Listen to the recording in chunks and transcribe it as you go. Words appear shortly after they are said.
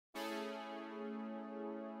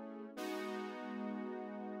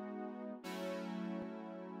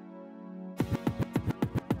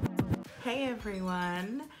Hey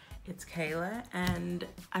everyone, it's Kayla and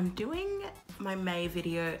I'm doing my May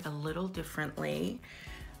video a little differently.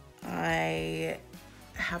 I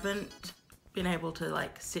haven't been able to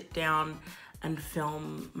sit down and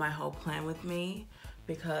film my whole plan with me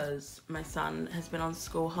because my son has been on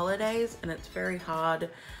school holidays and it's very hard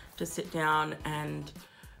to sit down and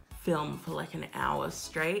film for like an hour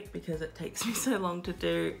straight because it takes me so long to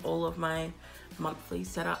do all of my monthly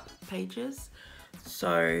setup pages.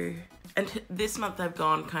 So, and this month I've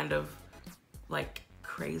gone kind of like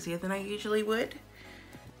crazier than I usually would.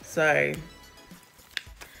 So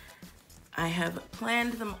I have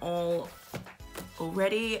planned them all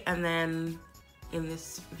already, and then in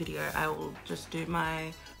this video I will just do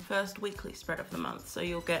my first weekly spread of the month. So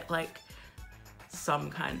you'll get like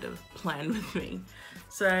some kind of plan with me.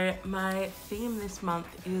 So my theme this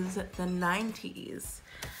month is the 90s,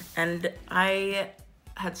 and I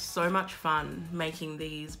had so much fun making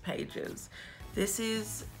these pages. This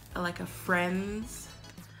is like a Friends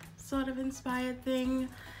sort of inspired thing.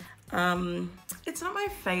 It's not my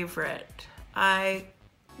favorite. I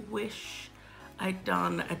wish I'd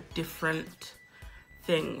done a different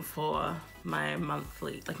thing for my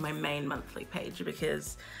monthly, like my main monthly page,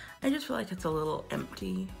 because I just feel like it's a little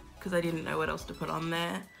empty because I didn't know what else to put on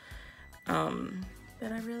there.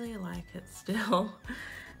 But I really like it still.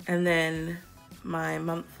 And then my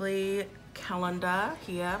monthly calendar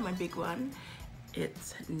here, my big one,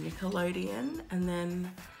 it's Nickelodeon. And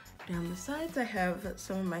then down the sides I have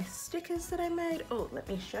some of my stickers that I made. Oh, let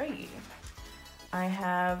me show you. I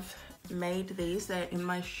have made these, they're in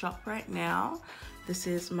my shop right now. This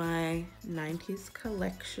is my 90s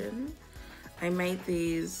collection. I made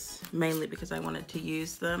these mainly because I wanted to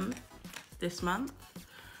use them this month,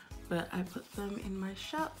 but I put them in my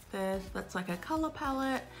shop. That's like a color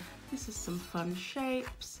palette. This is some fun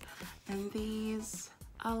shapes, and these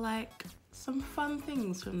are like some fun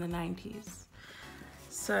things from the 90s.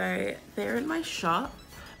 So they're in my shop.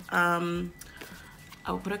 I'll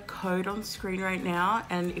put a code on screen right now,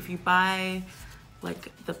 and if you buy like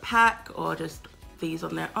the pack or just these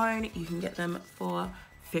on their own, you can get them for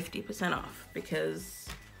 50% off, because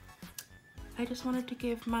I just wanted to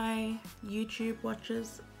give my YouTube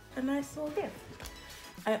watchers a nice little gift.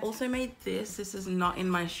 I also made this. This is not in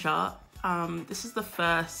my shop. This is the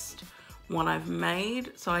first one I've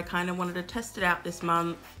made, so I kind of wanted to test it out this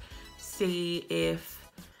month, see if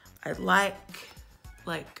I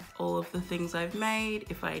like all of the things I've made,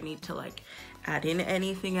 if I need to like add in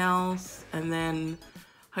anything else, and then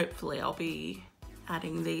hopefully I'll be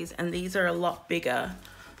adding these. And these are a lot bigger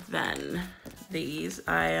than these.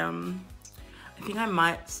 I think I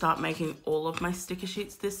might start making all of my sticker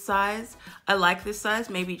sheets this size. I like this size,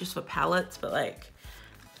 maybe just for palettes, but like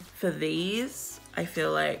for these, I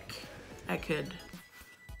feel like I could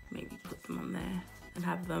maybe put them on there and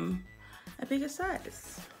have them a bigger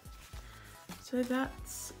size. So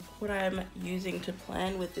that's what I'm using to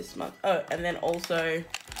plan with this month. Oh, and then also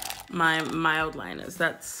my mild liners.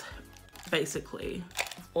 That's basically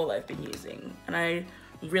all I've been using. And I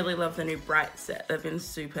really love the new Bright set. They've been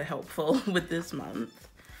super helpful with this month.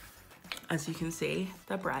 As you can see,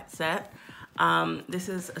 the Bright set. This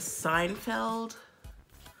is a Seinfeld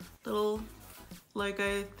little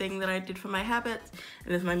logo thing that I did for my habits.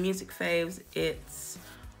 And with my music faves, it's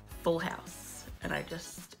Full House. And I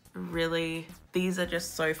just really, these are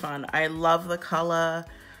just so fun. I love the color.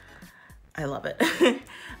 I love it.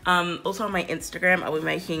 Also on my Instagram, I'll be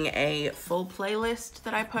making a full playlist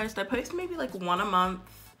that I post. I post maybe like one a month,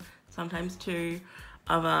 sometimes two,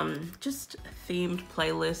 of just themed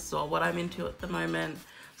playlists or what I'm into at the moment.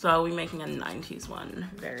 So I'll be making a 90s one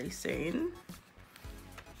very soon.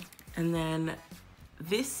 And then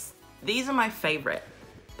these are my favorite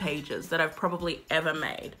pages that I've probably ever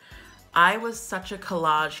made. I was such a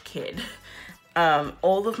collage kid.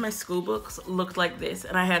 All of my school books looked like this,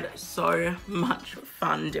 and I had so much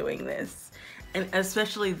fun doing this, and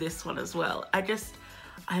especially this one as well.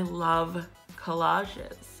 I love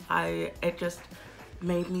collages. It just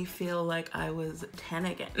made me feel like I was 10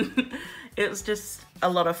 again. It was just a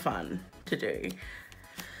lot of fun to do.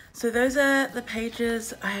 So those are the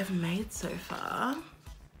pages I have made so far.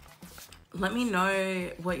 Let me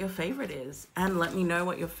know what your favorite is, and let me know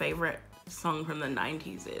what your favorite song from the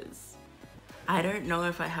 90s is. I don't know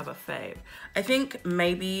if I have a fave. I think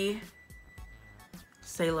maybe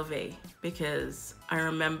C'est La Vie, because I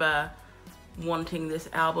remember wanting this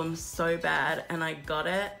album so bad and I got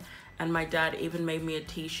it, and my dad even made me a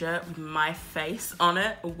t-shirt with my face on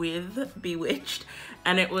it with Bewitched,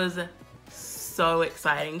 and it was so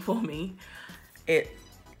exciting for me. It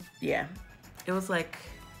was like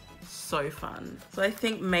so fun. So I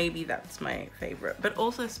think maybe that's my favorite, but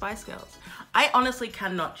also Spice Girls. I honestly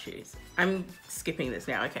cannot choose. I'm skipping this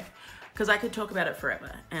now, okay? Because I could talk about it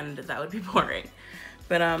forever and that would be boring.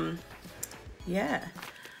 But yeah,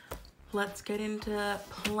 let's get into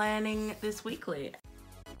planning this weekly.